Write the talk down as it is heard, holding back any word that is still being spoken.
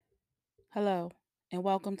Hello, and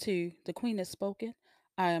welcome to The Queen Has Spoken.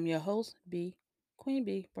 I am your host, B, Queen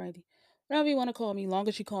B, Brandy. Whatever you want to call me, long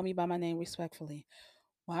as you call me by my name respectfully.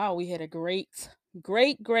 Wow, we had a great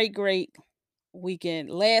weekend.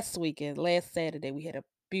 Last Saturday, we had a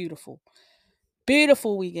beautiful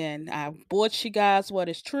weekend. I brought you guys what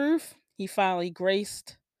is truth. He finally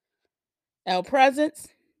graced our presence,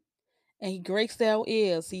 and he graced our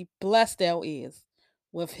ears. He blessed our ears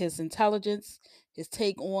with his intelligence, his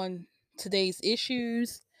take on today's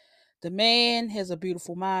issues. The man has a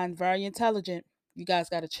beautiful mind, very intelligent. You guys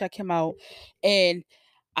got to check him out. And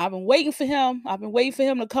I've been waiting for him. I've been waiting for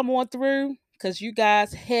him to come on through because you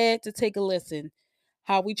guys had to take a listen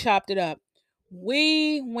how we chopped it up.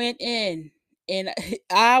 We went in and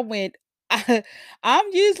I went. I'm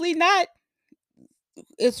usually not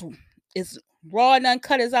as as raw and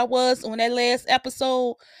uncut as I was on that last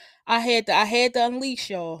episode. I had to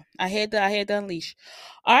unleash y'all. I had to unleash.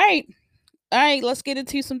 All right, all right, let's get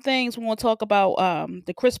into some things. We want to talk about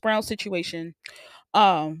the Chris Brown situation.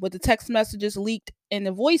 With the text messages leaked and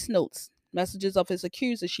the voice notes, messages of his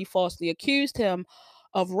accuser. She falsely accused him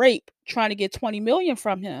of rape, trying to get 20 million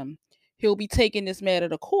from him. He'll be taking this matter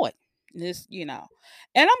to court. And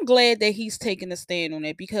I'm glad that he's taking a stand on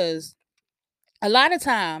it because a lot of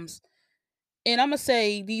times, and I'm gonna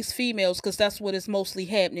say these females because that's what is mostly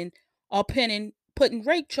happening, are putting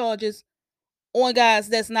rape charges on guys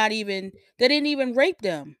that didn't even rape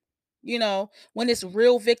them. When it's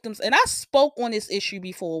real victims, and I spoke on this issue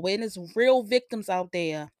before, when it's real victims out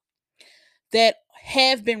there that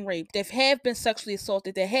have been raped, that have been sexually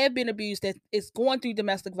assaulted, that have been abused, that is going through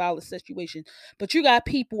domestic violence situation. But you got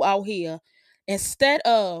people out here, instead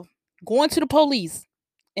of going to the police,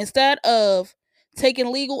 instead of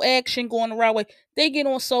taking legal action, going the right way, they get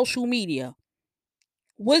on social media.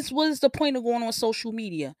 What's the point of going on social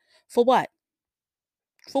media? For what?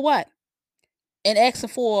 For what? And asking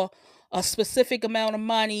for a specific amount of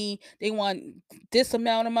money. They want this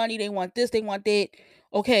amount of money. They want this. They want that.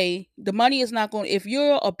 Okay, the money is not going. If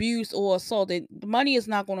you're abused or assaulted, the money is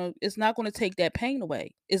not going to. It's not going to take that pain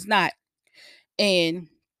away. It's not. And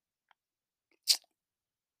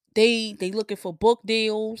they looking for book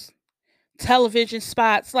deals, television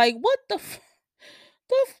spots. Like what the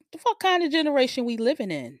fuck kind of generation we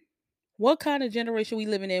living in? What kind of generation we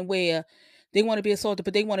living in where they want to be assaulted,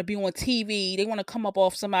 but they want to be on TV. They want to come up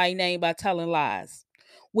off somebody's name by telling lies.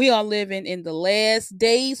 We are living in the last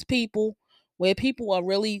days, people, where people are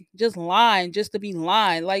really just lying just to be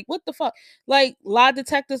lying. Like what the fuck? Like lie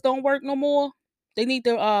detectors don't work no more. They need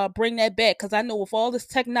to bring that back because I know with all this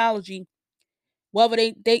technology, whether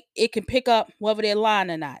they it can pick up whether they're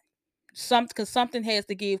lying or not. Something has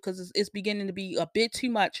to give because it's beginning to be a bit too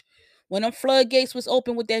much. When them floodgates was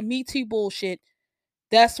open with that Me Too bullshit,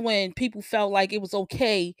 that's when people felt like it was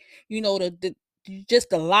okay, just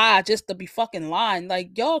to lie, just to be fucking lying.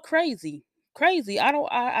 Like y'all crazy, crazy. I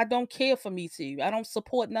don't care for Me Too. I don't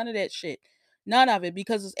support none of that shit, none of it,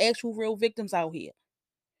 because it's actual real victims out here.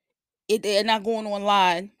 They're not going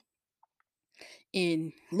online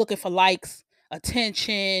and looking for likes,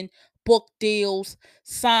 attention, book deals,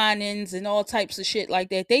 signings, and all types of shit like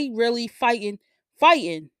that. They really fighting,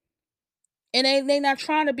 and they not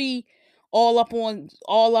trying to be all up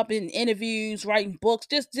in interviews, writing books,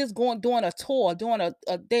 just going doing a tour, doing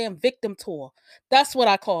a damn victim tour. That's what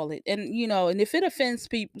I call it. And and if it offends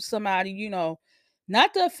people, somebody,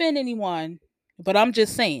 not to offend anyone, but I'm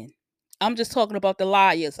just saying, I'm just talking about the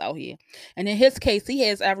liars out here. And in his case, he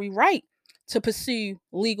has every right to pursue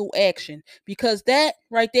legal action because that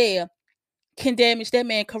right there can damage that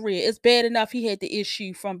man's career. It's bad enough he had the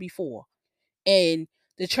issue from before, and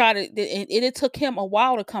to try to and it took him a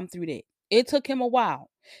while to come through that. It took him a while,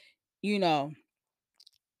 you know,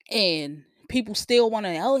 and people still want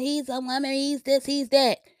to, oh, he's a woman, he's this, he's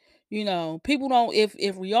that. People don't. If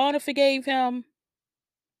Rihanna forgave him,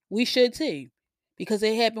 we should too, because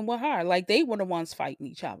it happened with her. Like they were the ones fighting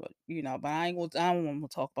each other, But I don't want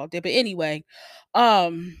to talk about that. But anyway,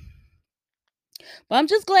 um, but I'm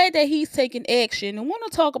just glad that he's taking action, and want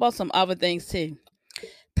to talk about some other things too.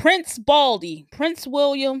 Prince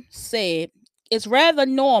William said, it's rather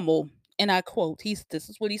normal, and I quote, this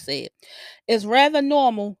is what he said. It's rather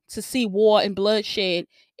normal to see war and bloodshed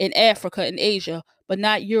in Africa and Asia, but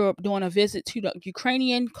not Europe during a visit to the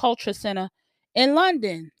Ukrainian Culture Center in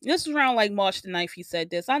London. This is around like March the 9th. He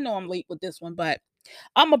said this. I know I'm late with this one, but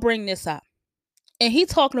I'm gonna bring this up. And he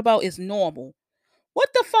talking about it's normal. What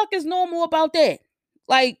the fuck is normal about that?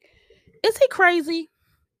 Like, is he crazy?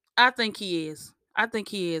 I think he is. I think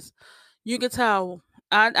he is. You could tell.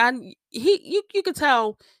 You could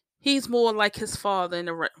tell he's more like his father and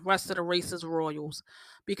the rest of the race's royals.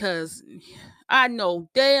 because I know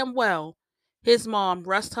damn well his mom,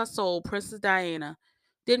 rest her soul, Princess Diana,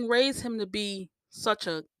 didn't raise him to be such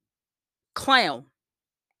a clown.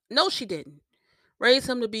 No, she didn't. Raise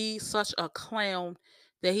him to be such a clown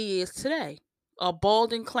that he is today. A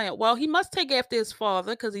balding clown. Well, he must take after his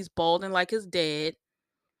father because he's balding like his dad.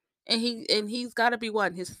 And he's got to be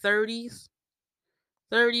what, in his 30s,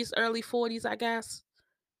 early 40s, I guess.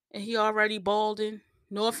 And he already balding.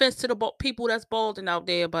 No offense to the people that's balding out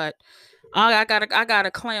there, but I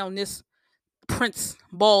gotta clown this Prince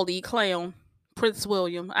Baldy clown, Prince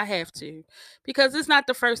William. I have to, because it's not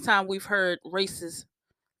the first time we've heard racist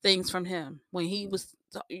things from him. When he was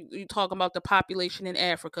you talking about the population in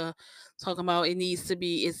Africa, talking about it needs to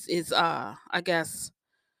be is I guess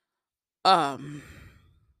um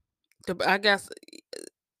I guess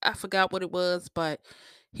I forgot what it was, but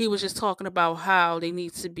he was just talking about how they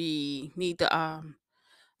need to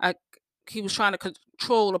I he was trying to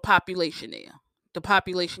control the population there. The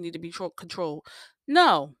population need to be controlled.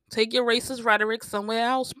 No, take your racist rhetoric somewhere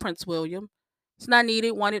else, Prince William. It's not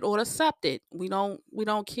needed, wanted, or accepted. We don't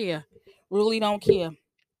care. Really don't care.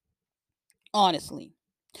 Honestly.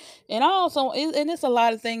 And also, and it's a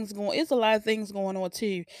lot of things going. It's a lot of things going on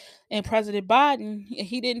too. And President Biden,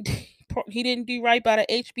 he didn't he didn't do right by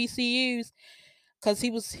the HBCUs because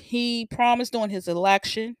he promised on his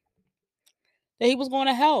election that he was going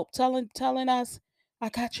to help, telling us, "I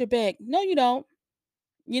got your back." No, you don't.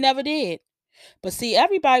 You never did. But see,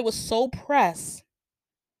 everybody was so pressed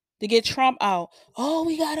to get Trump out. Oh,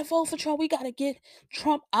 we gotta vote for Trump. We gotta get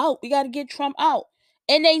Trump out. We gotta get Trump out.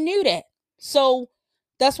 And they knew that. So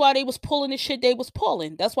that's why they was pulling the shit they was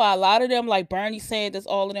pulling. That's why a lot of them, like Bernie Sanders,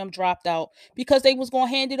 all of them dropped out because they was gonna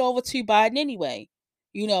hand it over to Biden anyway.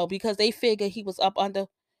 Because they figured he was up under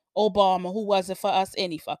Obama, who wasn't for us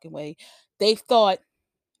any fucking way. They thought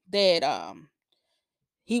that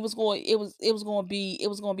he was going it was going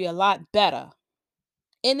to be a lot better.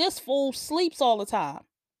 And this fool sleeps all the time.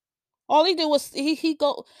 All he did was he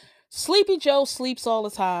go Sleepy Joe sleeps all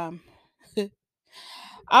the time.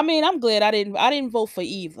 I mean, I'm glad I didn't vote for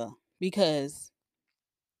either because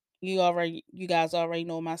you guys already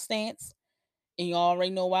know my stance and you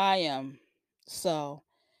already know where I am. So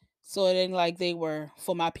it ain't like they were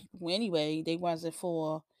for my people anyway. They wasn't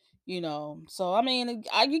for. So I mean,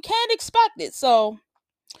 you can't expect it. So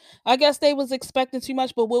I guess they was expecting too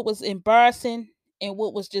much, but what was embarrassing and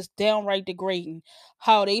what was just downright degrading,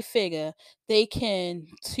 how they figure they can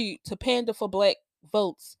to pander for black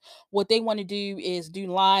votes. What they want to do is do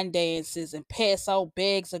line dances and pass out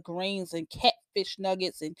bags of greens and catfish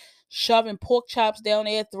nuggets and shoving pork chops down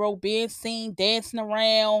their throat, being seen dancing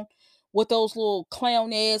around with those little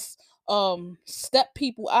clown ass step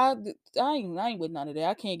people. I ain't with none of that.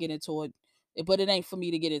 I can't get into it, but it ain't for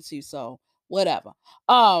me to get into. So whatever.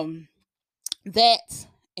 Um, that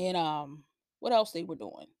and what else they were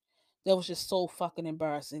doing? That was just so fucking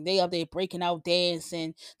embarrassing. They up there breaking out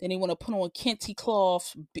dancing. Then they want to put on kente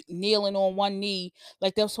cloth, kneeling on one knee,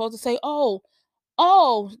 like they're supposed to say, "Oh,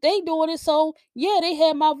 they doing it, so yeah, they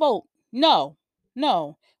had my vote." No,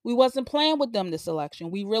 no, we wasn't playing with them this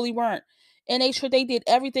election. We really weren't. And they did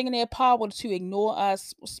everything in their power to ignore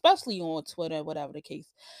us, especially on Twitter, whatever the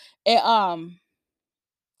case. And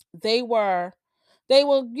they were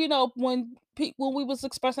when we was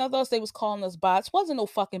expressing our thoughts, they was calling us bots. Wasn't no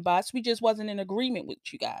fucking bots. We just wasn't in agreement with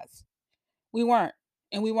you guys. We weren't.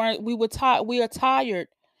 And we are tired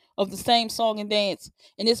of the same song and dance.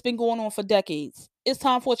 And it's been going on for decades. It's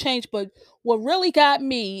time for a change. But what really got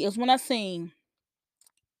me is when I seen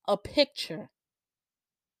a picture.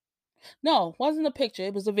 No, it wasn't a picture,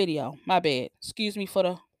 it was a video. My bad. Excuse me for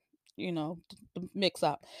the mix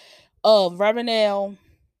up. Of Reverend L,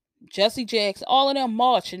 Jesse Jackson, all of them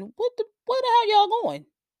marching. Where the hell y'all going?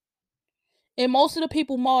 And most of the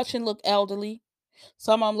people marching look elderly.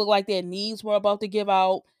 Some of them look like their knees were about to give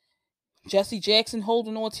out. Jesse Jackson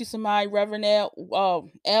holding on to somebody. Reverend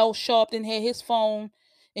Al Sharpton had his phone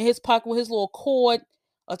in his pocket with his little cord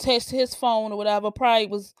attached to his phone or whatever. Probably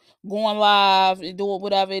was going live and doing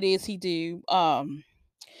whatever it is he do.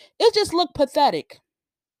 It just looked pathetic.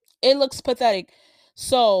 It looks pathetic.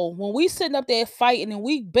 So when we sitting up there fighting and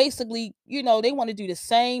we basically, they want to do the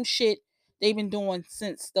same shit they've been doing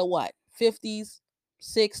since the what? 50s,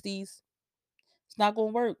 60s. It's not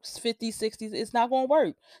gonna work. 50s, 60s, it's not gonna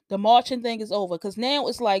work. The marching thing is over. Cause now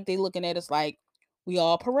it's like they looking at us like we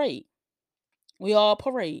all parade. We all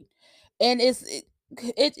parade. And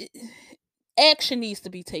it action needs to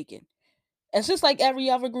be taken. It's just like every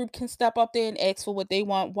other group can step up there and ask for what they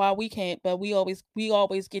want, while we can't. But we always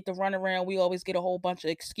get the runaround. We always get a whole bunch of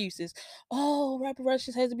excuses. Oh,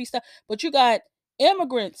 reparations has to be stopped. But you got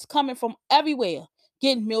Immigrants coming from everywhere,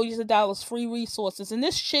 getting millions of dollars, free resources, and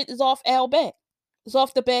this shit is off our back. It's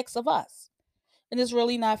off the backs of us, and it's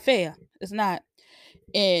really not fair. It's not,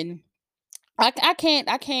 and I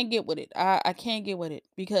can't get with it. I can't get with it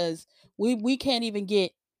because we can't even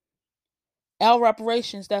get our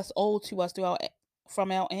reparations that's owed to us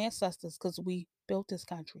from our ancestors because we built this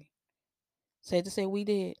country. Sad to say we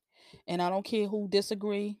did. And I don't care who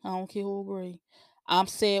disagree. I don't care who agree. I'm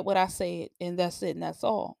said what I said, and that's it, and that's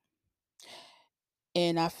all.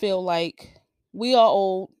 And I feel like we are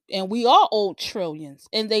old, and we are old trillions,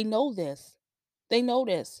 and they know this. They know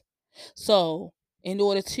this. So, in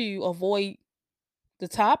order to avoid the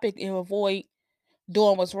topic and avoid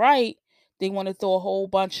doing what's right, they want to throw a whole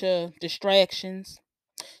bunch of distractions.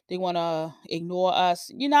 They want to ignore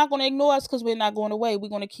us. You're not going to ignore us because we're not going away. We're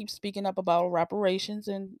going to keep speaking up about reparations,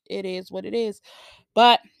 and it is what it is.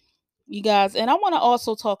 But you guys, and I want to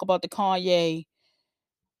also talk about the Kanye.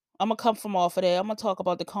 I'm gonna come from off of that. I'm gonna talk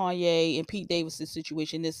about the Kanye and Pete Davidson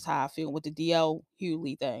situation. This is how I feel with the DL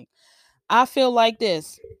Hughley thing. I feel like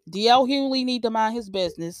this: DL Hughley need to mind his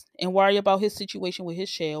business and worry about his situation with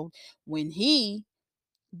his child. When he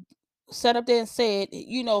sat up there and said,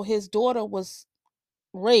 his daughter was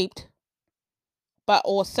raped by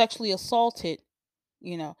or sexually assaulted,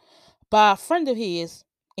 you know, by a friend of his,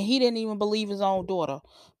 and he didn't even believe his own daughter.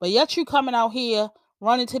 But yet you coming out here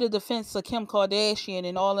running to the defense of Kim Kardashian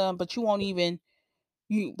and all them, but you won't even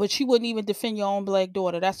but you wouldn't even defend your own black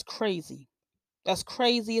daughter. That's crazy. That's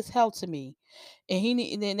crazy as hell to me.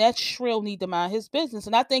 And then that shrill need to mind his business.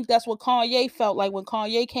 And I think that's what Kanye felt like when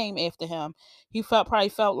Kanye came after him. He probably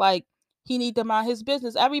felt like he need to mind his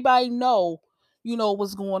business. Everybody know,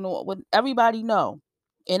 what's going on. When everybody know.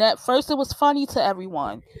 And at first it was funny to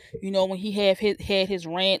everyone, when he had his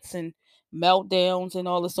rants and meltdowns and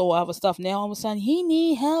all this other stuff. Now all of a sudden he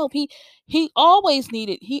need help. He always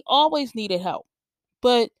needed help.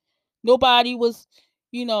 But nobody was,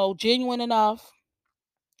 genuine enough,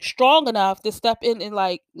 strong enough to step in and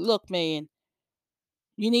like, look, man,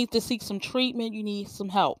 you need to seek some treatment. You need some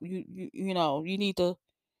help. You need to,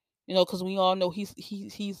 because we all know he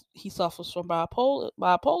suffers from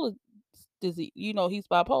bipolar disease. He's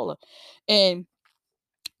bipolar, and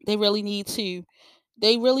they really need to.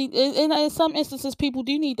 They really, in some instances, people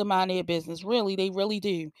do need to mind their business. Really, they really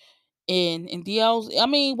do. And DL's,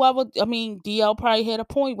 DL probably had a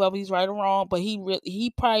point, whether he's right or wrong, but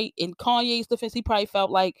he probably, in Kanye's defense, he probably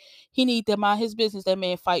felt like he need to mind his business. That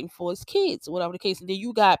man fighting for his kids, whatever the case. And then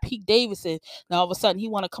you got Pete Davidson. Now all of a sudden he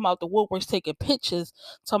want to come out the woodworks taking pictures,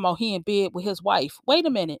 talking about he in bed with his wife. Wait a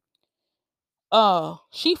minute.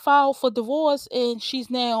 She filed for divorce and she's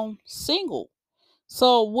now single.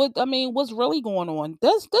 So what's really going on?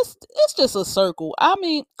 This it's just a circle.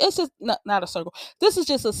 It's just not a circle. This is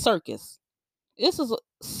just a circus. This is a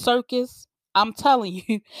circus. I'm telling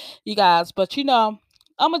you, you guys. But I'm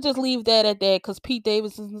gonna just leave that at that because Pete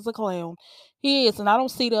Davidson is a clown. He is, and I don't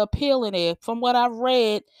see the appeal in it. From what I've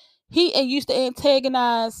read, he used to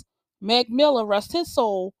antagonize Mac Miller, rest his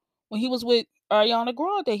soul, when he was with Ariana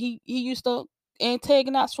Grande. He used to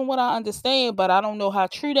antagonize, from what I understand, but I don't know how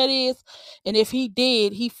true that is. And if he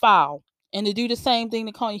did, he foul. And to do the same thing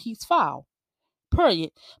to Kanye, he's foul. Period.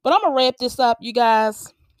 But I'm gonna wrap this up, you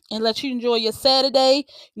guys, and let you enjoy your Saturday.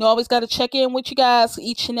 Always got to check in with you guys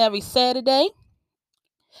each and every Saturday.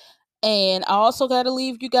 And I also got to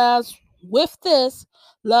leave you guys with this: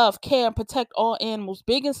 love, care, and protect all animals,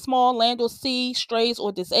 big and small, land or sea, strays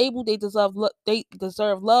or disabled. They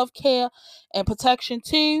deserve love, care, and protection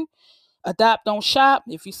too. Adopt, don't shop.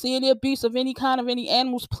 If you see any abuse of any kind of any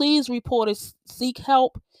animals, please report it. Seek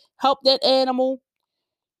help. Help that animal.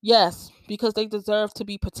 Yes, because they deserve to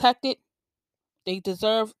be protected. They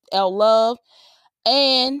deserve our love.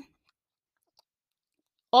 And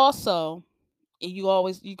also, you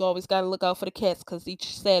always got to look out for the cats because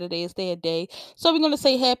each Saturday is their day. So we're gonna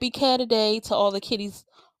say Happy Cat Day to all the kitties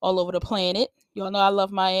all over the planet. Y'all know I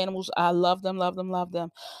love my animals. I love them, love them, love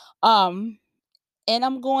them. Um, and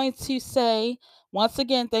I'm going to say once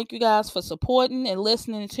again, thank you guys for supporting and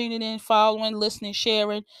listening and tuning in, following, listening,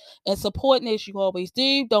 sharing, and supporting as you always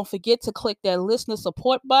do. Don't forget to click that listener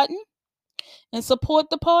support button and support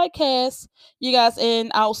the podcast, you guys.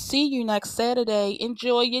 And I'll see you next Saturday.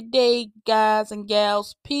 Enjoy your day, guys and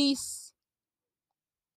gals. Peace.